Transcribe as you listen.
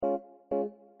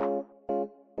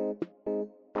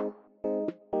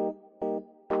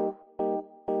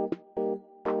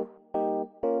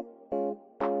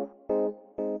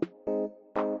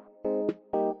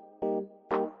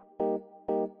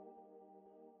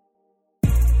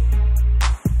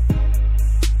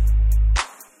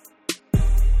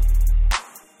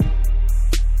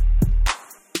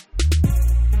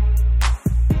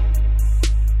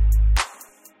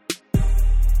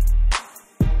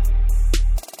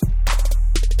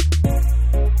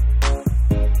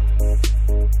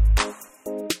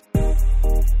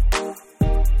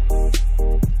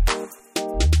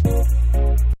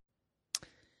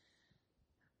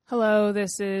Hello,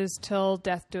 this is Till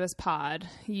Death Do Us Pod.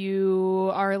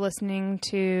 You are listening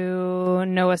to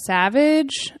Noah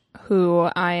Savage, who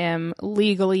I am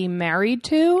legally married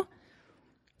to,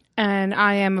 and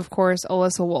I am, of course,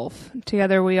 Alyssa Wolf.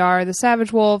 Together we are the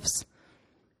Savage Wolves,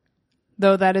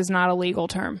 though that is not a legal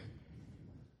term.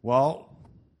 Well,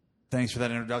 thanks for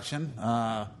that introduction.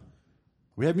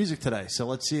 We had music today, so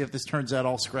let's see if this turns out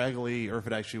all scraggly or if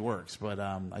it actually works. But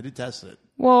I did test it.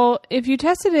 Well, if you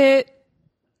tested it,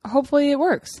 hopefully it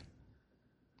works.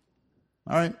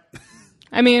 All right.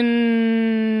 I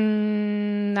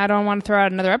mean, I don't want to throw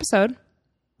out another episode.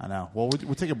 I know. Well,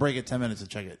 we'll take a break at 10 minutes to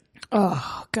check it.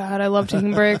 Oh, God, I love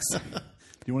taking breaks. Do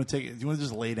you want to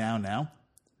just lay down now?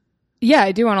 Yeah,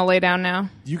 I do want to lay down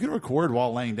now. You can record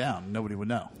while laying down. Nobody would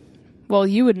know. Well,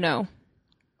 you would know.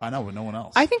 I know, but no one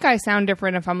else. I think I sound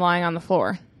different if I'm lying on the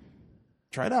floor.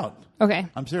 Try it out. Okay.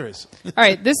 I'm serious. All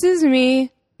right, this is me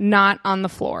not on the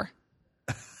floor.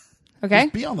 Okay?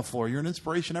 Just be on the floor. You're an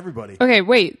inspiration to everybody. Okay,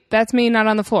 wait. That's me not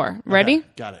on the floor. Ready? Okay,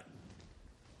 got it.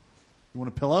 You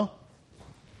want a pillow?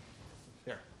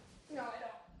 Here. No, I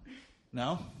don't.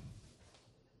 No?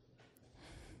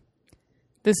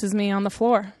 This is me on the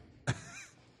floor.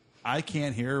 I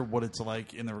can't hear what it's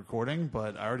like in the recording,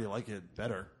 but I already like it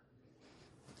better.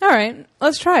 All right,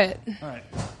 let's try it. All right.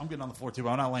 I'm getting on the floor, too, but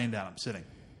I'm not laying down. I'm sitting.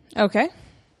 Okay.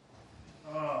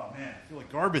 Oh, man. I feel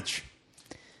like garbage.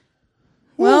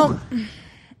 Well,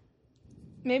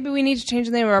 maybe we need to change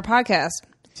the name of our podcast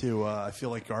To I feel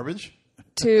like garbage?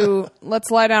 to Let's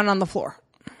Lie Down on the Floor.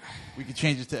 We could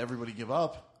change it to Everybody Give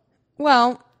Up.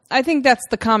 Well, I think that's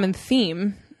the common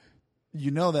theme.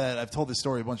 You know that I've told this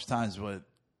story a bunch of times, but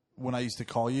when I used to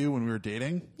call you when we were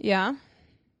dating, Yeah.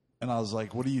 and I was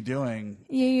like, what are you doing?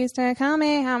 You used to call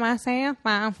me on my cell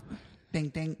phone. Ding,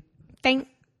 ding. Ding,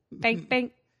 ding,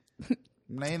 ding.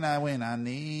 When I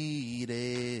need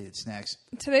it. Snacks.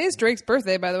 Today's Drake's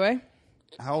birthday, by the way.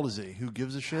 How old is he? Who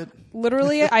gives a shit?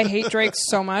 Literally, I hate Drake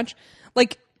so much.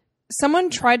 Like, someone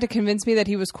tried to convince me that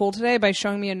he was cool today by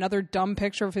showing me another dumb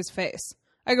picture of his face.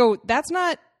 I go, that's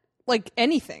not, like,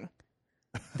 anything.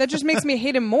 That just makes me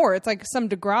hate him more. It's like some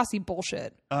Degrassi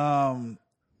bullshit. Last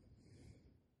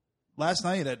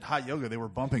night at Hot Yoga, they were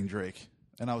bumping Drake.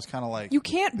 And I was kind of like... You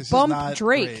can't this bump is not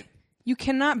Drake. great. You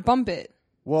cannot bump it.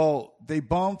 Well, they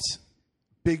bumped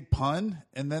Big Pun,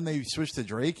 and then they switched to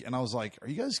Drake, and I was like, are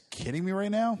you guys kidding me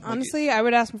right now? Honestly, I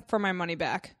would ask for my money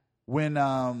back. When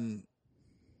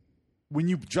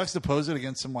you juxtapose it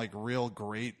against some like real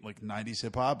great like 90s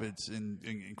hip-hop, it's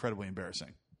incredibly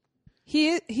embarrassing.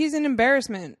 He's an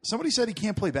embarrassment. Somebody said he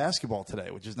can't play basketball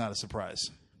today, which is not a surprise.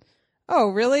 Oh,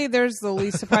 really? There's the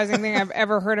least surprising thing I've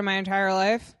ever heard in my entire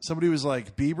life. Somebody was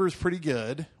like, Bieber's pretty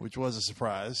good, which was a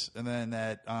surprise. And then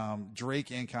that Drake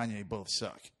and Kanye both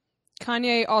suck.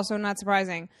 Kanye, also not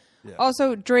surprising. Yeah.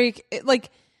 Also, Drake,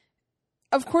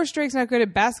 of course Drake's not good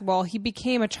at basketball. He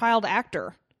became a child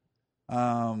actor.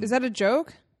 Is that a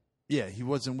joke? Yeah, he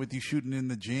wasn't with you shooting in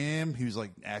the gym. He was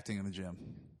like acting in the gym.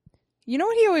 You know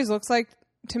what he always looks like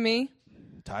to me?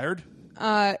 Tired?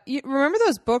 You remember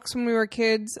those books when we were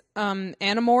kids,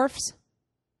 Animorphs?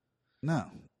 No.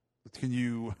 Can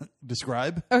you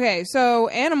describe? Okay, so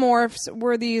Animorphs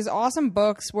were these awesome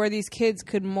books where these kids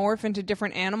could morph into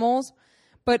different animals,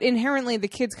 but inherently the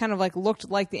kids kind of like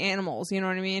looked like the animals, you know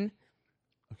what I mean?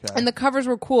 Okay. And the covers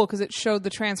were cool because it showed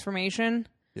the transformation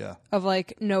of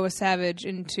like Noah Savage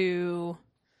into,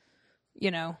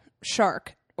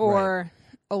 shark, or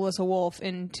Alyssa Wolf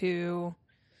into,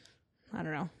 I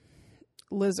don't know,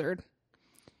 lizard.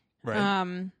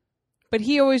 Right. But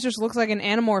he always just looks like an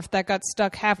animorph that got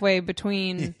stuck halfway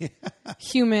between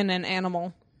human and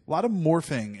animal. A lot of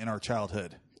morphing in our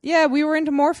childhood. Yeah, we were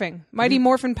into morphing. Mighty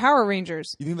Morphin Power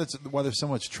Rangers. You think that's why there's so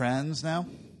much trends now?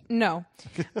 No.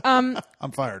 I'm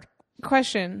fired.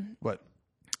 Question. What?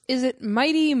 Is it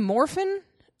Mighty Morphin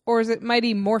or is it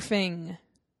Mighty Morphing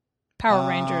Power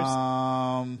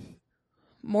Rangers?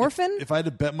 Morphin? If I had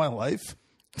to bet my life,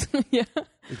 Yeah.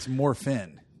 it's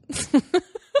morphin.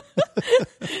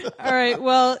 All right.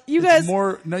 Well, you guys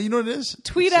No, you know what it is?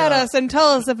 tweet at us and tell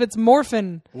us if it's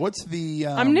Morphin. What's the...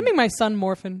 I'm naming my son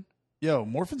Morphin. Yo,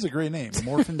 Morphin's a great name.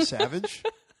 Morphin Savage?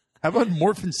 How about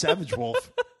Morphin Savage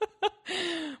Wolf?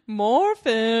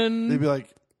 Morphin. They'd be like,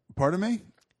 pardon me?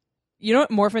 You know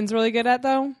what Morphin's really good at,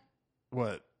 though?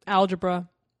 What? Algebra.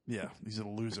 Yeah, he's a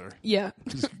loser. Yeah.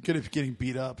 He's good at getting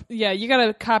beat up. Yeah, you got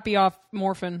to copy off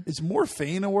Morphin. Is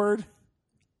morphine a word?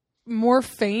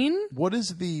 Morphine? What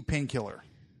is the painkiller?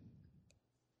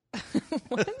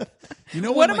 What? You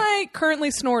know What when, am I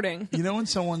currently snorting? You know when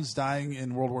someone's dying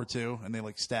in World War II and they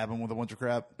like stab them with a bunch of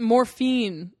crap?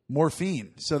 Morphine.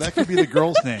 Morphine. So that could be the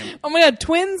girl's name. Oh my God,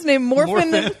 twins named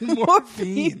Morphin and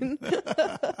Morphine.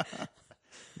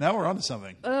 Now we're on to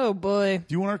something. Oh boy.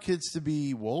 Do you want our kids to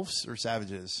be wolves or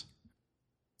savages?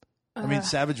 I mean,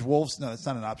 savage wolves? No, that's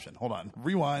not an option. Hold on.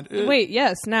 Rewind. Wait,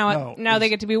 yes. Now they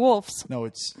get to be wolves. No,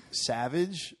 it's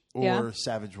savage or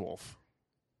savage wolf.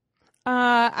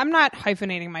 I'm not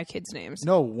hyphenating my kids' names.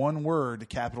 No, one word,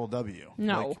 capital W.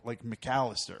 No. Like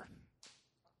McAllister.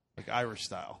 Like Irish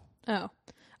style. Oh.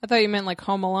 I thought you meant like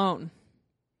Home Alone.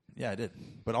 Yeah, I did.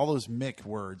 But all those Mick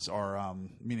words are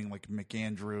meaning like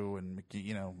McAndrew and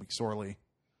McSorley.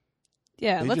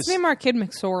 Yeah, let's name our kid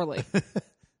McSorley.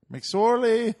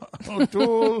 McSorley,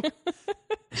 O'Toole,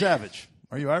 Savage.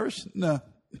 Are you Irish? No.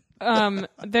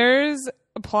 There's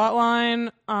a plot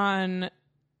line on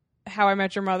How I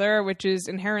Met Your Mother, which is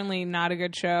inherently not a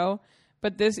good show,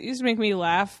 but this used to make me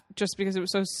laugh just because it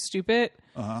was so stupid.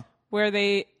 Uh-huh. Where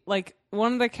they, like,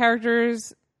 one of the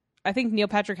characters, I think Neil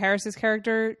Patrick Harris's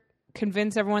character,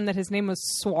 convinced everyone that his name was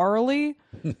Swarley.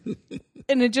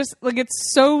 And it just, like,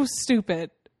 it's so stupid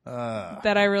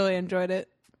that I really enjoyed it.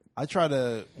 I try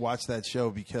to watch that show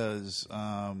because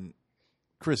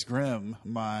Chris Grimm,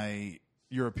 my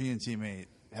European teammate,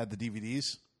 had the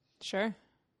DVDs. Sure.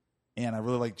 And I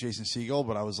really like Jason Segel,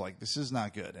 but I was like, this is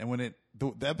not good. And when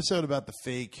the episode about the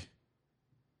fake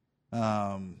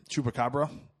chupacabra,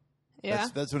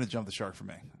 that's when it jumped the shark for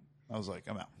me. I was like,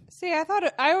 I'm out. See,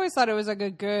 I always thought it was like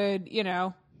a good,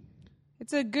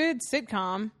 it's a good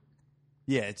sitcom.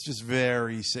 Yeah, it's just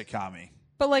very sitcom-y.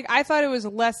 But, like, I thought it was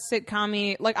less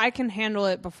sitcom-y. Like, I can handle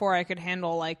it before I could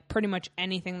handle, like, pretty much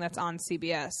anything that's on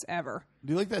CBS ever.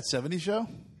 Do you like that 70s show?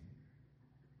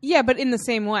 Yeah, but in the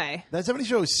same way. That 70s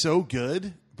show is so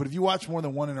good, but if you watch more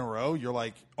than one in a row, you're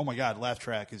like, oh my God, Laugh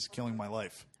Track is killing my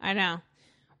life. I know.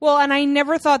 Well, and I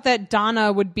never thought that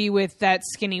Donna would be with that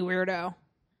skinny weirdo.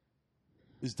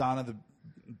 Is Donna the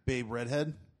babe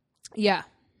redhead? Yeah.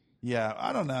 Yeah,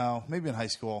 I don't know. Maybe in high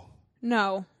school.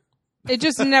 No. It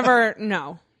just never,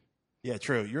 no. Yeah,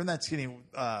 true. You're in that skinny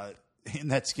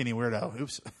weirdo.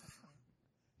 Oops.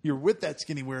 You're with that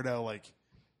skinny weirdo, like,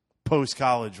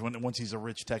 post-college, once he's a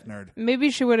rich tech nerd. Maybe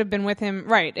she would have been with him,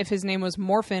 right, if his name was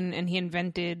Morphin and he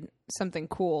invented something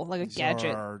cool, like a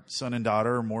gadget. Our son and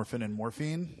daughter, Morphin and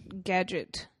Morphine.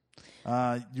 Gadget.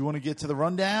 You want to get to the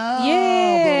rundown?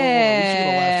 Yeah. We should get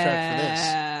a laugh track for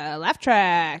this. Laugh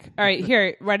track. All right,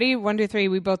 here. Ready? 1, 2, 3.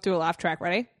 We both do a laugh track.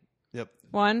 Ready? Yep.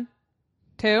 1,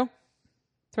 2,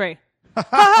 3.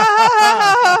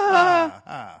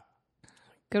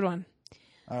 Good one.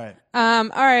 All right. All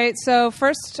right. So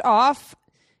first off,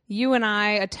 you and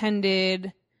I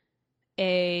attended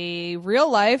a real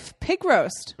life pig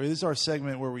roast. This is our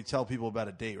segment where we tell people about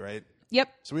a date, right? Yep.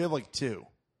 So we have like 2.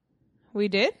 We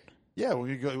did? Yeah,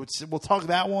 we're gonna go. We'll talk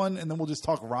that one, and then we'll just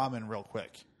talk ramen real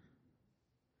quick.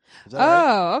 Is that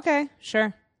right? Okay.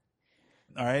 Sure.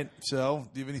 All right. So,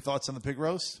 do you have any thoughts on the pig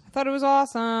roast? I thought it was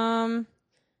awesome.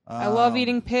 I love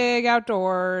eating pig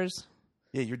outdoors.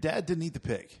 Yeah, your dad didn't eat the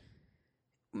pig.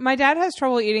 My dad has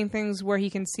trouble eating things where he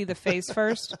can see the face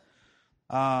first.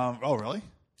 Oh, really?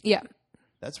 Yeah.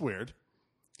 That's weird.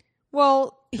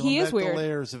 Well, Peeling he is back weird. The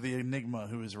layers of the enigma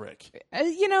who is Rick.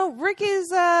 Rick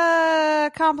is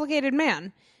a complicated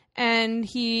man, and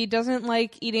he doesn't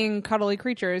like eating cuddly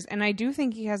creatures, and I do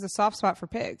think he has a soft spot for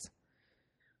pigs.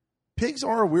 Pigs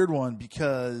are a weird one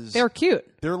because they're cute.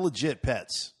 They're legit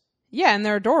pets. Yeah, and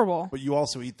they're adorable. But you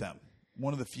also eat them.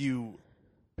 One of the few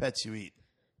pets you eat.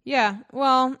 Yeah,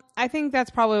 well, I think that's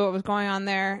probably what was going on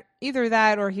there. Either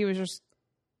that or he was just...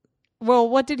 Well,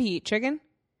 what did he eat? Chicken?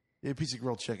 Yeah, a piece of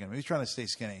grilled chicken. He was trying to stay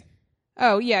skinny.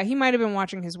 Oh, yeah, he might have been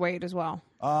watching his weight as well.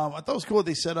 I thought it was cool that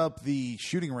they set up the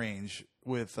shooting range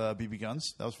with BB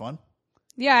guns. That was fun.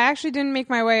 Yeah, I actually didn't make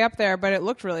my way up there, but it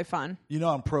looked really fun. You know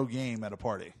I'm pro game at a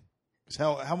party.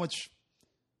 Because how much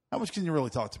can you really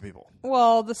talk to people?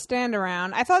 Well, the stand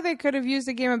around. I thought they could have used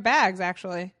a game of bags,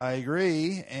 actually. I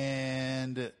agree,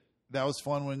 and that was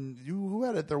fun when who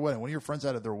had it at their wedding? One of your friends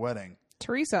had it at their wedding.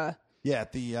 Teresa. Yeah,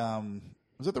 at the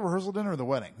was it the rehearsal dinner or the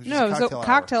wedding? It was a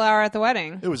cocktail hour at the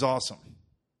wedding. It was awesome.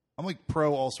 I'm like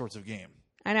pro all sorts of game.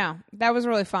 I know. That was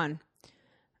really fun.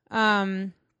 Yeah,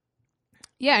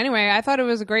 anyway, I thought it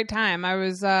was a great time. I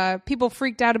was people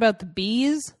freaked out about the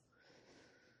bees.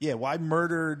 Yeah, well, I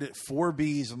murdered 4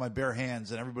 bees with my bare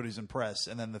hands, and everybody's impressed.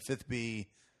 And then the 5th bee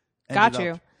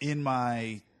ended up in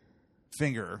my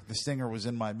finger. The stinger was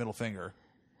in my middle finger,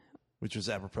 which was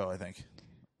apropos, I think.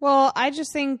 Well, I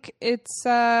just think it's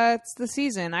the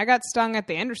season. I got stung at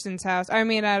the Andersons' house. I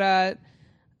mean, at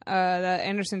the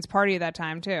Andersons' party that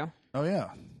time too. Oh, yeah.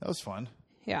 That was fun.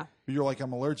 Yeah. But you're like,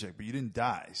 I'm allergic, but you didn't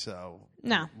die, so...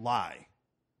 No. Lie.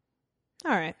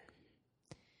 All right.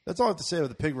 That's all I have to say about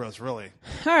the pig roast, really.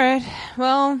 All right.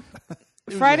 Well,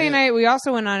 Friday night, we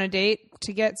also went on a date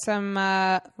to get some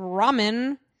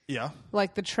ramen. Yeah.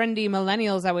 Like the trendy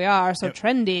millennials that we are, so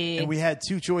trendy. And we had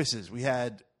two choices. We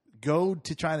had go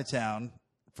to Chinatown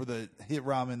for the hit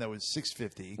ramen that was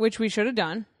 $6.50. Which we should have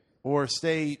done. Or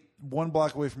stay 1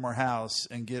 block away from our house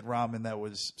and get ramen that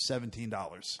was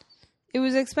 $17. It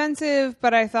was expensive,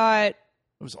 but I thought...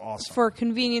 It was awesome. For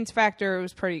convenience factor, it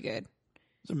was pretty good.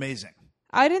 It was amazing.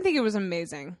 I didn't think it was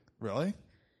amazing. Really?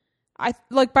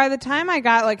 By the time I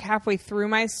got like halfway through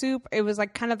my soup, it was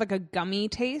like kind of like a gummy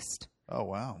taste. Oh,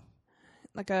 wow.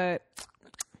 That's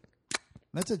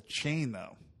a chain,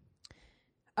 though.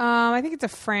 I think it's a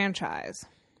franchise.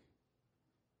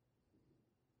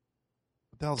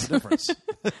 What the hell's the difference?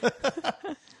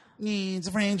 It's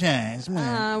a franchise.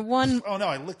 Oh, no,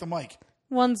 I licked the mic.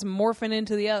 One's morphing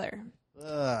into the other.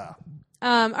 Ugh.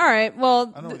 All right,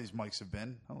 well... I know where these mics have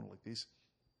been. I don't lick these.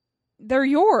 They're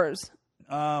yours.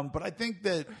 But I think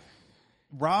that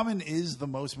ramen is the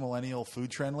most millennial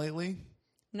food trend lately.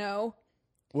 No.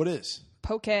 What is?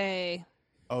 Poke.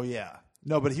 Oh, yeah.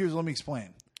 No, but let me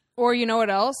explain. Or you know what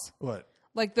else? What?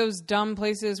 Like those dumb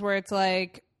places where it's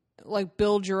like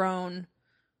build your own.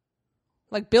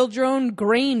 Like build your own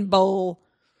grain bowl.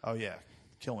 Oh, yeah.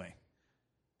 Kill me.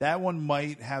 That one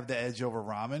might have the edge over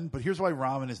ramen, but here's why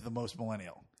ramen is the most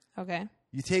millennial. Okay.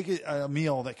 You take a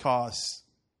meal that costs,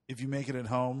 if you make it at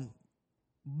home,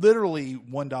 literally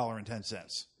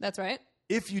 $1.10. That's right.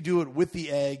 If you do it with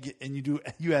the egg and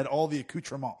you add all the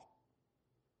accoutrement,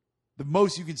 the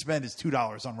most you can spend is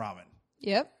 $2 on ramen.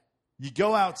 Yep. You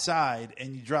go outside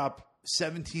and you drop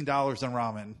 $17 on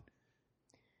ramen,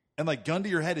 and like gun to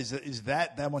your head, is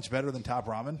that much better than Top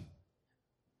Ramen?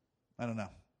 I don't know.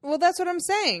 Well, that's what I'm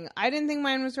saying. I didn't think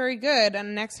mine was very good,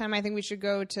 and next time I think we should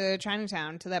go to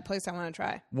Chinatown, to that place I want to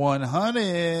try.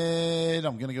 100.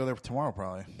 I'm going to go there tomorrow,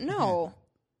 probably. No.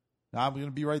 I'm going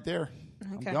to be right there.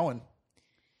 Okay. I'm going.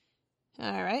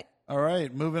 All right. All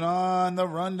right. Moving on. The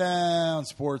rundown.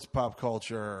 Sports, pop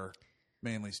culture.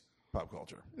 Mainly pop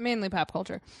culture. Mainly pop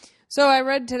culture. So I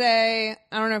read today,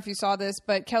 I don't know if you saw this,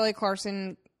 but Kelly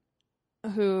Clarkson,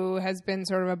 who has been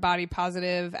sort of a body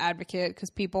positive advocate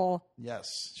because people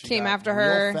came after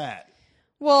her. Real fat.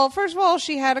 Well, first of all,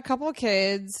 she had a couple of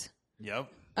kids.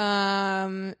 Yep.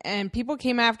 And people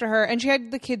came after her, and she had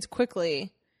the kids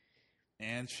quickly.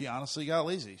 And she honestly got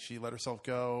lazy. She let herself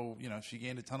go. She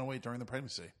gained a ton of weight during the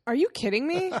pregnancy. Are you kidding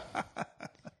me?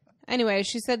 Anyway,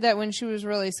 she said that when she was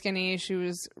really skinny, she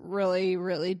was really,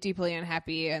 really deeply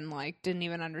unhappy and didn't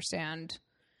even understand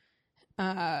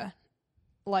how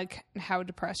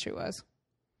depressed she was.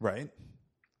 Right.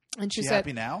 And she said,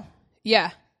 happy now? Yeah.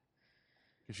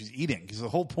 Because she's eating. Because the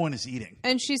whole point is eating.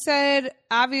 And she said,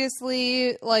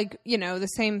 obviously, the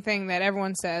same thing that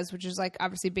everyone says, which is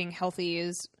obviously being healthy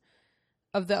is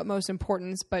of the utmost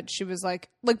importance. But she was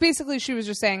basically she was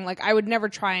just saying I would never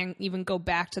try and even go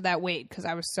back to that weight because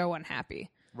I was so unhappy.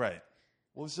 Right.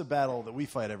 Well, this is a battle that we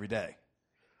fight every day.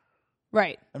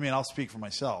 Right. I mean, I'll speak for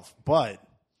myself, but...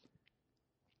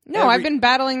 No, I've been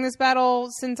battling this battle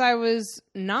since I was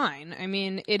 9. I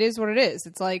mean, it is what it is.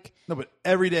 It's No, but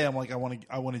every day I'm I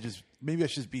want to just... Maybe I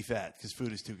should just be fat because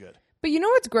food is too good. But you know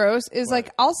what's gross is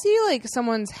I'll see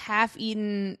someone's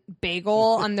half-eaten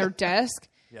bagel on their desk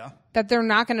that they're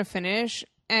not going to finish,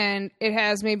 and it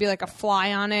has maybe a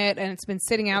fly on it, and it's been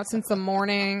sitting out since the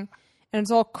morning, and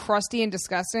it's all crusty and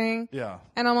disgusting. Yeah.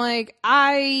 And I'm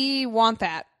I want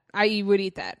that. I would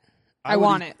eat that. I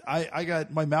want it. I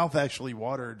got my mouth actually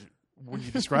watered when you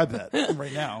describe that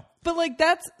right now. But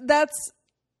that's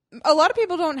a lot of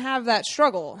people don't have that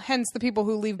struggle. Hence the people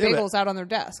who leave bagels out on their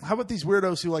desk. How about these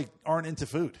weirdos who aren't into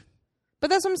food? But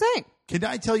that's what I'm saying. Can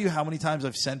I tell you how many times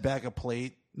I've sent back a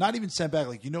plate? Not even sent back.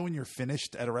 When you're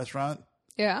finished at a restaurant.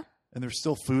 Yeah. And there's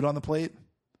still food on the plate,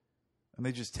 and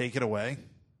they just take it away.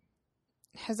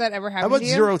 Has that ever happened? How about to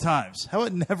you? 0 times? How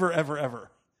about never, ever, ever?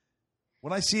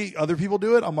 When I see other people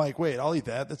do it, I'm wait, I'll eat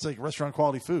that. That's restaurant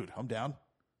quality food. I'm down.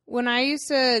 When I used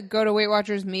to go to Weight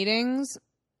Watchers meetings,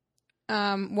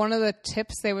 one of the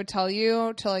tips they would tell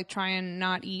you to try and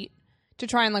not eat, to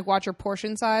try and watch your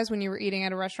portion size when you were eating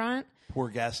at a restaurant. Pour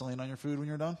gasoline on your food when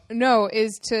you're done? No,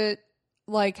 is to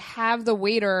have the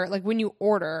waiter, when you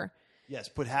order. Yes,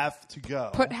 put half to go.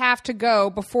 Put half to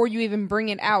go before you even bring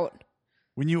it out.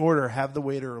 When you order, have the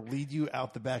waiter lead you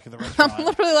out the back of the restaurant. I'm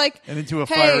literally and into a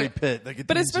fiery pit.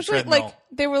 But especially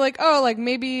they were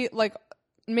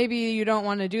maybe you don't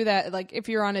want to do that. If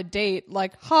you're on a date, ha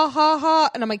ha ha.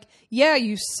 And I'm yeah,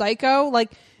 you psycho.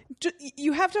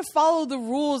 you have to follow the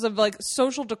rules of like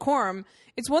social decorum.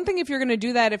 It's one thing if you're going to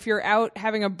do that if you're out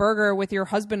having a burger with your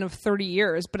husband of 30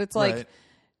 years, but it's like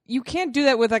you can't do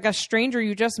that with like a stranger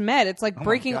you just met. It's like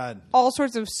breaking all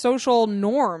sorts of social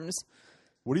norms.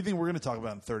 What do you think we're going to talk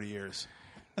about in 30 years?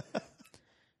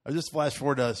 I just flash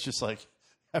forward to us just like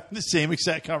having the same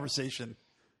exact conversation.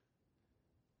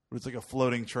 It's like a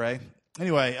floating tray.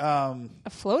 Anyway. A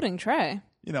floating tray?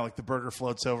 You know, like the burger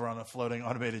floats over on a floating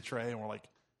automated tray and we're like,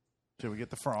 should we get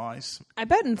the fries? I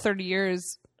bet in 30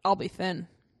 years I'll be thin.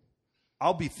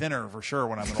 I'll be thinner for sure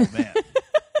when I'm an old man.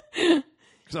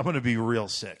 Because I'm going to be real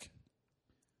sick.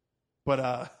 But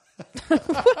I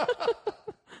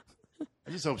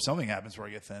just hope something happens where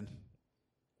I get thin.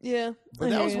 Yeah. But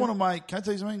that was one of my... Can I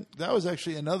tell you something? That was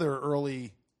actually another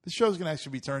early... This show's going to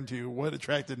actually be turned to what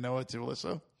attracted Noah to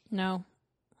Alyssa. No.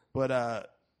 But,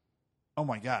 oh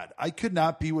my God. I could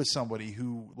not be with somebody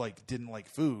who, like, didn't like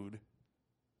food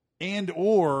and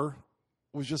or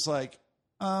was just like,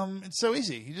 it's so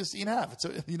easy. You just eat half. It's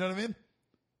so, you know what I mean?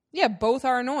 Yeah, both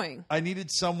are annoying. I needed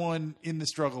someone in the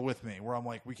struggle with me where I'm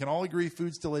like, we can all agree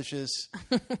food's delicious,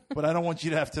 but I don't want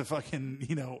you to have to fucking,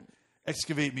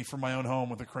 excavate me from my own home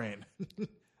with a crane.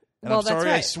 And I'm sorry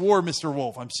I swore, Mr.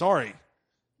 Wolf. I'm sorry.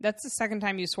 That's the second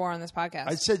time you swore on this podcast.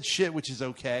 I said shit, which is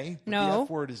okay. But no. The F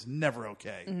word is never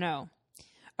okay. No.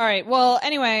 All right. Well,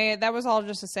 anyway, that was all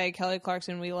just to say, Kelly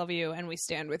Clarkson, we love you and we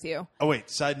stand with you. Oh,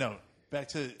 wait. Side note. Back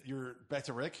to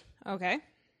Rick. Okay.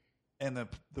 And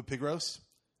the pig roast.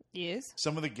 Yes.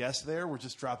 Some of the guests there were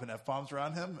just dropping F-bombs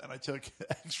around him, and I took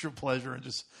extra pleasure in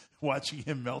just watching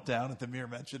him melt down at the mere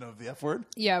mention of the F word.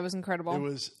 Yeah, it was incredible. It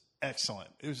was excellent.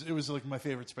 It was like my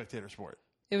favorite spectator sport.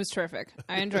 It was terrific.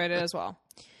 I enjoyed it as well.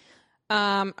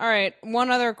 All right.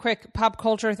 One other quick pop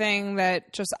culture thing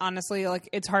that just honestly, like,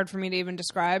 it's hard for me to even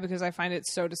describe because I find it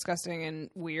so disgusting and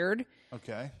weird.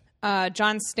 Okay.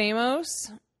 John Stamos.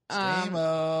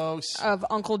 Of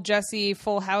Uncle Jesse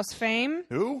Full House fame.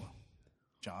 Who?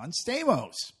 John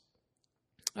Stamos.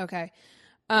 Okay.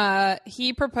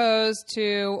 He proposed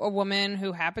to a woman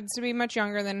who happens to be much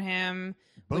younger than him,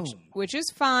 which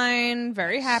is fine.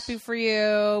 Very happy for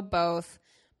you both.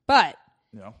 But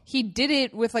he did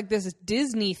it with like this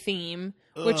Disney theme,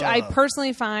 which I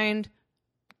personally find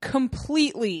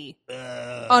completely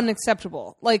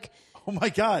unacceptable. Like, oh my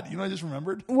God. You know what I just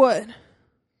remembered? What?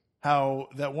 How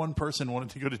that one person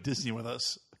wanted to go to Disney with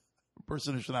us. A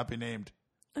person who should not be named.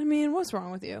 I mean, what's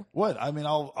wrong with you? What? I mean,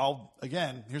 I'll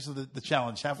again, here's the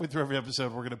challenge. Halfway through every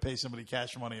episode, we're going to pay somebody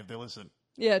cash money if they listen.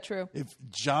 Yeah, true. If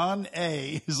John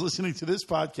A. is listening to this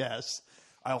podcast,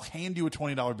 I'll hand you a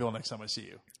 $20 bill next time I see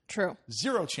you. True.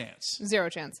 Zero chance. Zero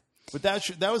chance. But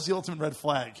that was the ultimate red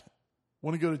flag.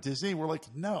 Want to go to Disney? We're like,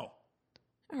 no.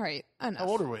 All right. Enough. How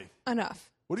old are we? Enough.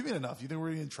 What do you mean enough? You think we're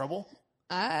going to get in trouble?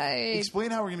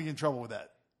 Explain how we're going to get in trouble with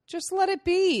that. Just let it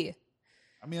be.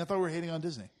 I mean, I thought we were hating on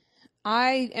Disney.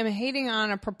 I am hating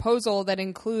on a proposal that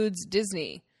includes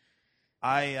Disney.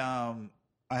 I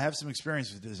have some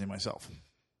experience with Disney myself.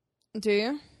 Do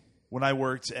you? When I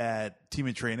worked at Team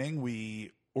in Training,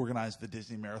 we organized the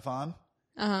Disney Marathon.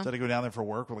 So I had to go down there for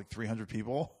work with like 300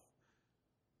 people.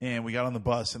 And we got on the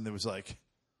bus and there was like,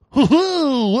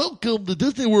 welcome to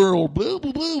Disney World, blah,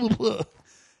 blah, blah, blah, blah.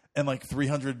 And like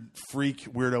 300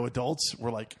 freak weirdo adults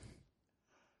were like,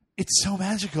 it's so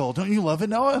magical. Don't you love it,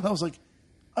 Noah? And I was like,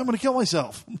 I'm going to kill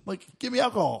myself. Like, give me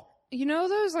alcohol. You know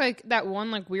those, like, that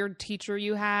one, like, weird teacher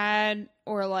you had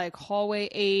or, like, hallway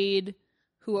aide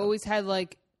who always had,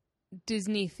 like,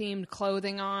 Disney-themed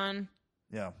clothing on?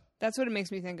 Yeah. That's what it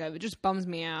makes me think of. It just bums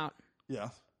me out. Yeah.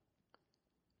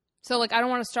 So, like, I don't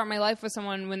want to start my life with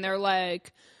someone when they're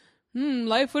like,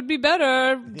 life would be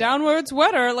better, downwards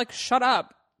wetter. Like, shut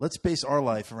up. Let's base our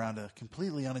life around a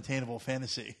completely unattainable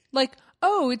fantasy. Like,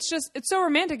 oh, it's so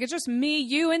romantic. It's just me,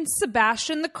 you, and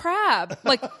Sebastian the Crab.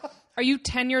 Like, are you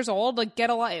 10 years old? Like, get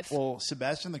a life. Well,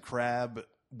 Sebastian the Crab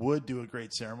would do a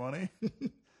great ceremony.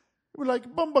 We're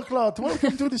like, Bumbaclot,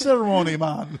 welcome to the ceremony,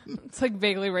 man. It's like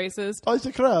vaguely racist. I'm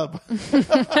the crab.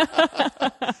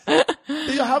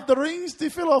 Do you have the rings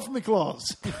to fill off my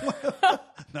claws?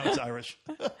 No, it's Irish.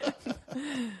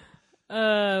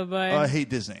 But I hate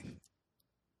Disney.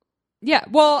 Yeah,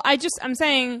 well, I'm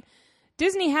saying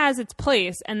Disney has its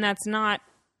place, and that's not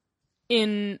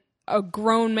in a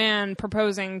grown man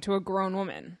proposing to a grown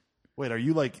woman. Wait, are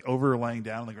you like over laying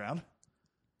down on the ground?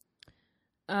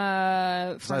 For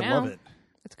now, love it.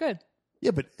 It's good.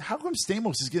 Yeah, but how come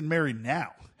Stamos is getting married now?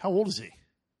 How old is he?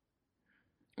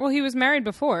 Well, he was married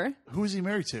before. Who is he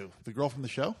married to? The girl from the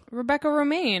show? Rebecca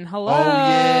Romaine. Hello. Oh,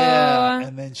 yeah.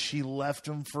 And then she left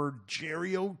him for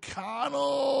Jerry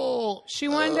O'Connell. She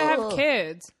wanted to have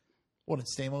kids. What, and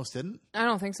Stamos didn't? I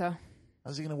don't think so.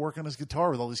 How's he going to work on his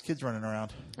guitar with all these kids running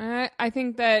around? I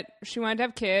think that she wanted to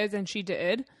have kids, and she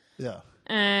did. Yeah.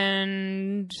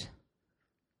 And,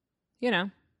 you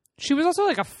know, she was also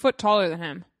like a foot taller than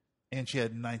him. And she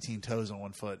had 19 toes on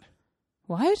one foot.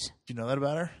 What? Do you know that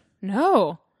about her?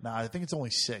 No. Nah, I think it's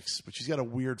only 6, but she's got a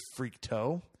weird freak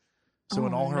toe. So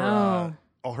in all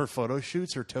her photo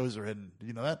shoots, her toes are hidden. Did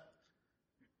you know that?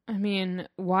 I mean,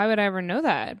 why would I ever know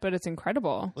that? But it's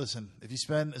incredible. Listen, if you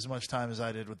spend as much time as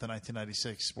I did with the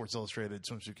 1996 Sports Illustrated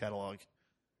swimsuit catalog,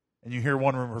 and you hear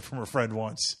one rumor from her friend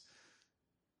once,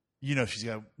 you know she's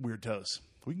got weird toes.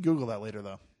 We can Google that later,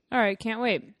 though. All right, can't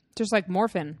wait. Just like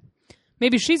morphin'.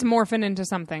 Maybe she's morphing into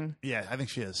something. Yeah, I think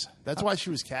she is. That's why she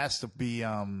was cast to be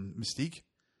Mystique.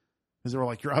 Because they were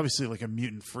like, you're obviously like a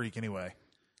mutant freak anyway.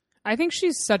 I think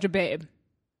she's such a babe.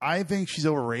 I think she's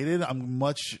overrated.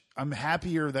 I'm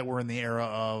happier that we're in the era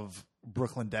of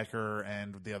Brooklyn Decker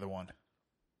and the other one.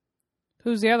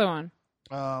 Who's the other one?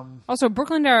 Also,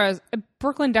 Brooklyn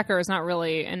Decker is not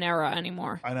really an era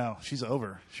anymore. I know. She's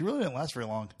over. She really didn't last very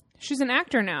long. She's an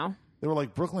actor now. They were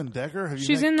like, Brooklyn Decker? Have you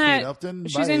she's met in Kate that. Upton?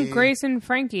 She's in Grace and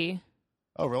Frankie.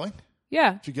 Oh, really?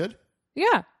 Yeah. She good?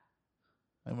 Yeah.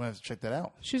 I'm going to have to check that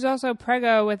out. She's also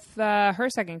preggo with her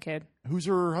second kid. Who's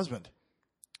her husband?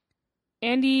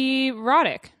 Andy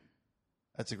Roddick.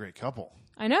 That's a great couple.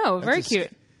 I know. Very cute.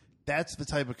 That's the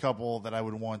type of couple that I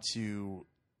would want to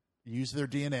use their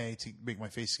DNA to make my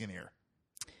face skinnier.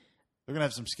 They're going to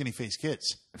have some skinny face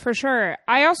kids. For sure.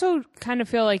 I also kind of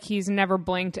feel like he's never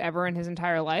blinked ever in his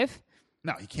entire life.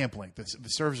 No, he can't blink. The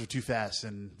serves are too fast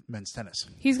in men's tennis.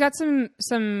 He's got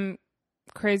some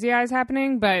crazy eyes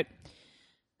happening, but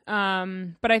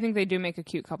I think they do make a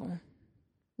cute couple.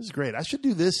 This is great. I should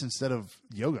do this instead of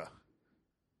yoga.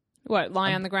 What,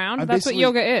 lie on the ground? That's what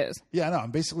yoga is. Yeah, I know. I'm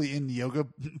basically in yoga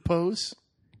pose,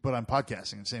 but I'm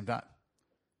podcasting at the same time.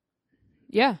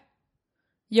 Yeah.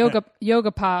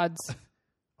 Yoga pods.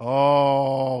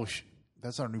 Oh,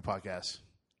 that's our new podcast.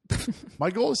 My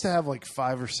goal is to have like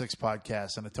 5 or 6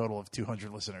 podcasts and a total of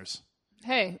 200 listeners.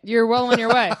 Hey, you're well on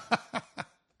your way.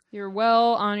 You're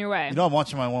well on your way. You know, I'm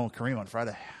watching my one with Kareem on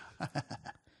Friday.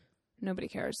 Nobody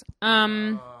cares.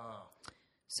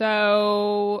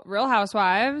 So, Real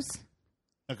Housewives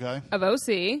of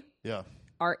OC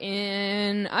are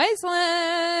in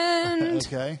Iceland.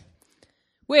 Okay.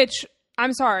 Which,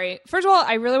 I'm sorry. First of all,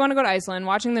 I really want to go to Iceland.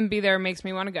 Watching them be there makes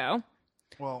me want to go.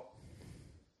 Well,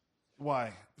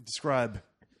 why? Describe.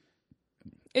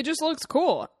 It just looks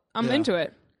cool. I'm into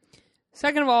it.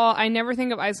 Second of all, I never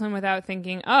think of Iceland without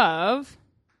thinking of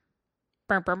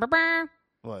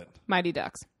What? Mighty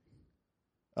Ducks.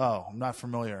 Oh, I'm not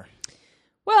familiar.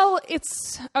 Well,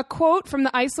 it's a quote from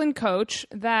the Iceland coach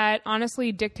that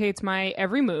honestly dictates my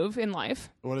every move in life.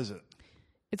 What is it?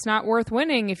 It's not worth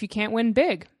winning if you can't win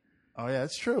big. Oh, yeah,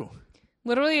 that's true.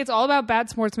 Literally, it's all about bad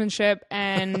sportsmanship,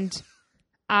 and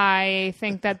I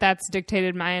think that that's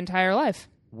dictated my entire life.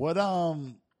 What,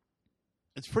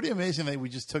 it's pretty amazing that we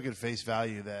just took at face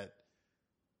value that,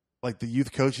 like, the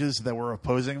youth coaches that were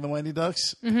opposing the Mighty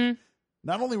Ducks,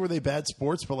 not only were they bad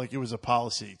sports, but, like, it was a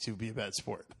policy to be a bad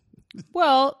sport.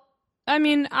 Well, I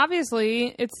mean,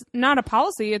 obviously, it's not a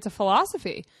policy, it's a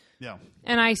philosophy. Yeah.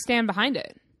 And I stand behind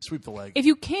it. Sweep the leg. If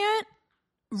you can't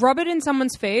rub it in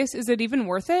someone's face, is it even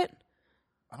worth it?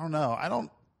 I don't know.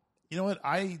 You know what?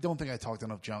 I don't think I talked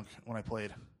enough junk when I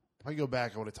played. If I go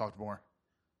back, I would have talked more.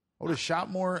 I would have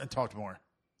shot more and talked more.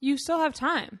 You still have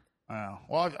time. I know.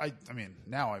 Well, I mean,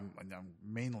 now I'm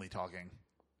mainly talking.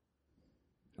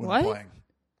 When what? I'm playing.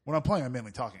 When I'm playing, I'm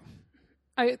mainly talking.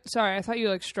 Sorry, I thought you,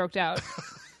 like, stroked out.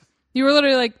 You were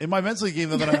literally like... In my mentally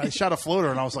game, then I shot a floater,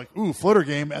 and I was like, ooh, floater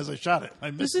game, as I shot it.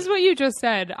 This is what you just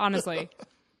said, honestly.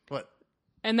 What?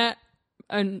 And that...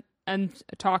 And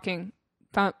talking...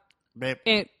 Beep.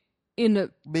 In the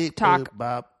Beep, talk. Boop,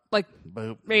 bop, like...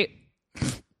 Boop. Beep.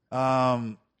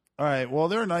 All right, well,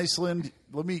 they're in Iceland.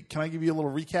 Can I give you a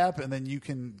little recap, and then you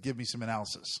can give me some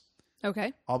analysis?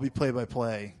 Okay. I'll be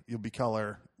play-by-play. You'll be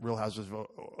color. Real Housewives of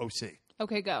OC.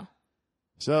 Okay, go.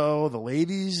 So the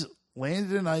ladies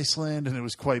landed in Iceland, and it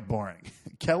was quite boring.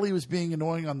 Kelly was being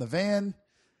annoying on the van.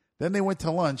 Then they went to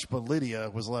lunch, but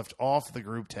Lydia was left off the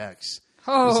group text.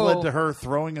 Oh. This led to her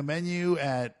throwing a menu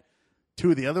at 2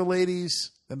 of the other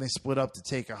ladies. Then they split up to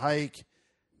take a hike.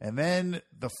 And then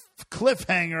the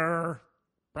cliffhanger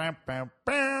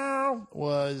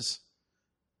was...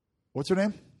 What's her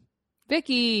name?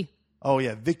 Vicky. Oh,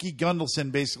 yeah. Vicky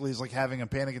Gundelson basically is like having a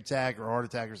panic attack or a heart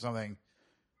attack or something.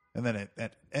 And then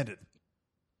it ended.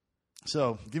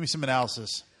 So, give me some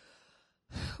analysis.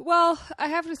 Well, I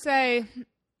have to say,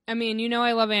 I mean, you know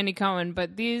I love Andy Cohen,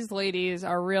 but these ladies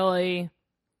are really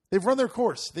They've run their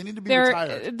course. They need to be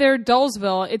retired. They're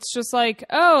Dullsville. It's just like,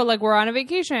 oh, like we're on a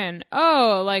vacation.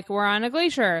 Oh, like we're on a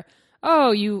glacier.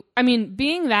 Oh,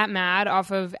 being that mad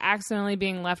off of accidentally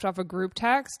being left off a group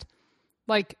text,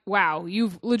 like, wow,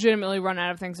 you've legitimately run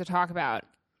out of things to talk about.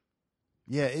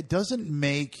 Yeah, it doesn't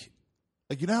make,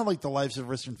 like, you know how, like, the Lives of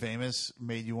Rich and Famous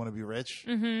made you want to be rich?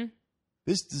 Mm-hmm.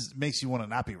 This makes you want to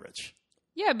not be rich.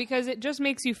 Yeah, because it just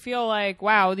makes you feel like,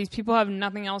 wow, these people have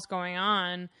nothing else going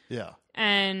on. Yeah.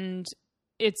 And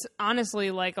it's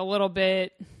honestly, like, a little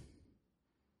bit,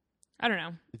 I don't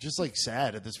know. It's just, like,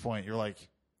 sad at this point. You're like,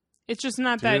 it's just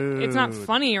not that, it's not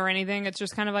funny or anything. It's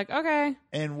just kind of like, okay.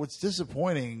 And what's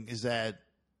disappointing is that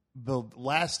the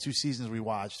last 2 seasons we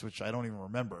watched, which I don't even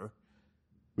remember,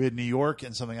 we had New York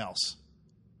and something else.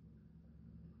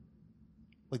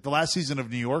 Like, the last season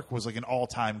of New York was like an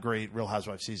all-time great Real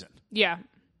Housewives season. Yeah.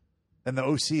 And the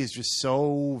OC is just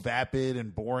so vapid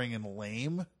and boring and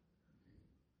lame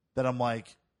that I'm like,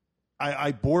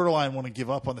 I borderline want to give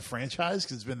up on the franchise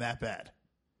because it's been that bad.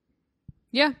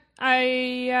 Yeah.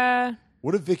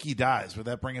 What if Vicky dies? Would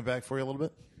that bring it back for you a little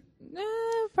bit?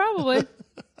 Probably.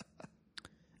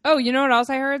 Oh, you know what else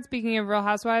I heard? Speaking of Real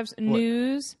Housewives,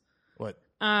 news. What?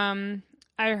 I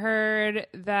heard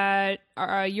that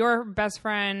your best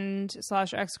friend /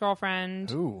 ex-girlfriend,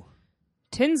 Who?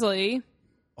 Tinsley.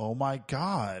 Oh my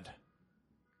God.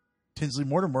 Tinsley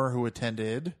Mortimer, who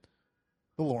attended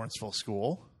the Lawrenceville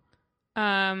School,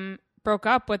 broke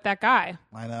up with that guy.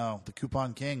 I know, the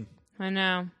Coupon King. I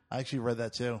know. I actually read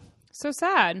that too. So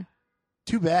sad.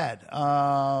 Too bad.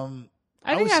 I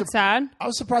think that's sad. I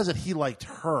was surprised that he liked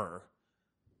her.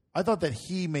 I thought that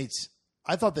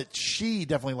she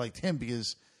definitely liked him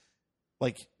because,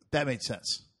 like, that made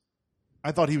sense.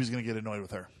 I thought he was going to get annoyed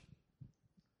with her.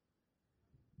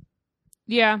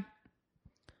 Yeah.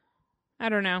 I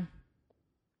don't know.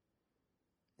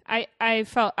 I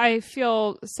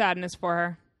feel sadness for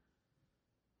her.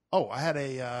 Oh, I had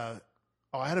a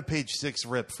Page 6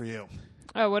 rip for you.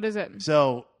 Oh, what is it?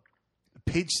 So,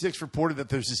 Page 6 reported that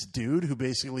there's this dude who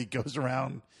basically goes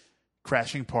around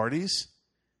crashing parties,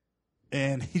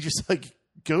 and he just, like,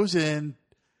 goes in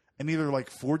and either, like,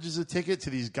 forges a ticket to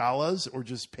these galas or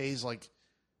just pays, like,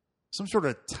 some sort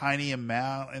of tiny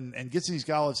amount and gets in these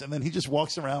galas, and then he just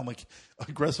walks around, like,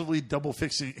 aggressively double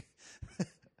fisting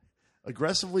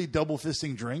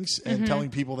drinks and telling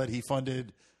people that he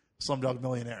funded Slumdog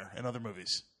Millionaire and other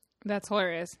movies. That's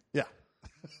hilarious. Yeah.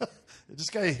 Is this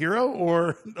guy a hero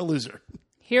or a loser?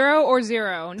 Hero or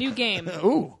zero. New game.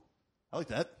 Ooh. I like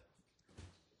that.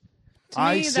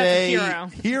 I say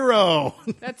that's a hero.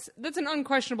 That's an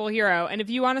unquestionable hero. And if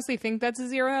you honestly think that's a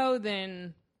zero,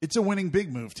 then it's a winning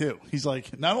big move too. He's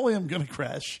like, not only am I going to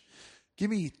crash,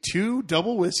 give me 2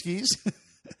 double whiskeys.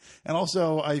 And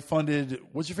also I funded,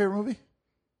 what's your favorite movie?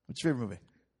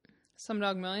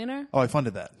 Slumdog Millionaire? Oh, I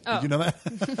funded that. Oh. Did you know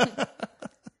that?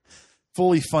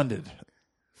 Fully funded.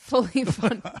 Oh,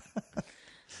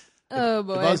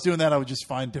 boy. If I was doing that, I would just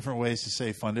find different ways to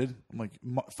say funded. I'm like,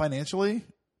 financially,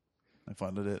 I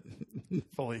funded it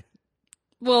fully.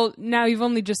 Well, now you've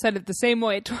only just said it the same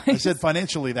way twice. I said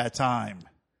financially that time.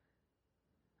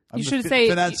 You should say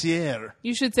financier.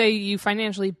 You should say you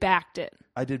financially backed it.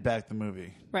 I did back the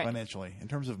movie financially. In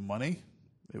terms of money,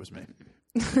 it was me.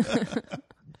 Do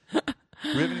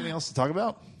we have anything else to talk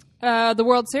about? The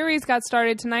World Series got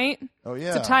started tonight. Oh, yeah.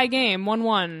 It's a tie game,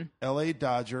 1-1. LA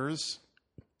Dodgers.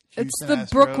 It's the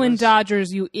Astros. Brooklyn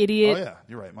Dodgers, you idiot. Oh, yeah.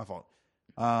 You're right. My fault.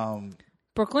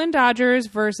 Brooklyn Dodgers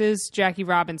versus Jackie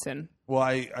Robinson. Well,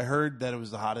 I heard that it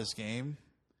was the hottest game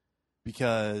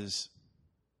because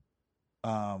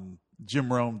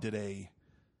Jim Rome did a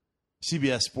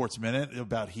CBS Sports Minute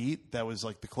about Heat. That was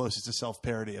like the closest to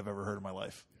self-parody I've ever heard in my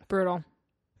life. Brutal.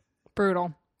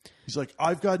 He's like,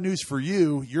 I've got news for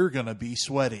you. You're going to be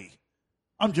sweaty.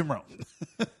 I'm Jim Rome.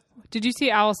 Did you see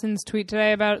Allison's tweet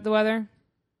today about the weather?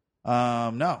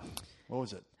 No. What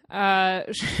was it?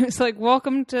 It's like,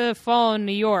 welcome to fall in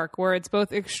New York, where it's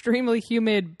both extremely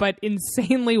humid but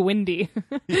insanely windy.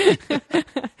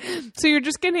 So you're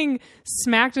just getting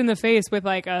smacked in the face with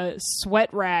like a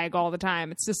sweat rag all the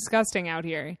time. It's disgusting out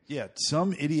here. Yeah.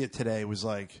 Some idiot today was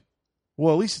like,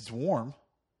 well, at least it's warm.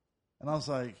 And I was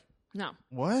like, no.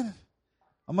 What?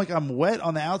 I'm like, I'm wet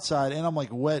on the outside and I'm like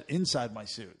wet inside my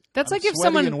suit. That's like if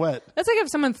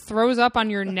someone throws up on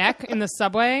your neck in the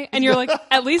subway and you're like,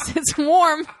 at least it's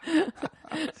warm.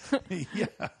 Yeah.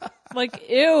 Like,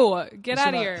 ew, get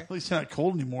out of here. At least it's not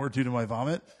cold anymore due to my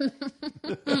vomit.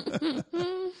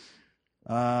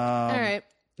 All right.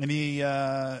 Any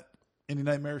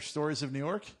nightmare stories of New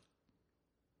York?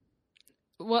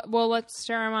 Well, let's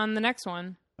share them on the next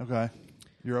one. Okay.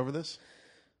 You're over this?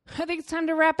 I think it's time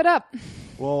to wrap it up.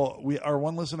 Well, our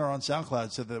one listener on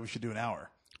SoundCloud said that we should do an hour.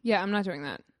 Yeah, I'm not doing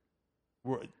that.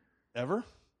 Ever?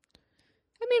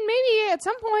 I mean, maybe at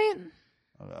some point.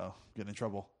 Oh, getting in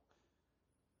trouble.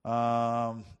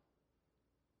 All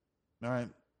right.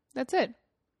 That's it.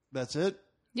 That's it?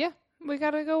 Yeah, we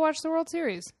got to go watch the World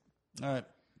Series. All right.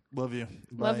 Love you.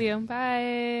 Bye. Love you.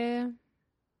 Bye.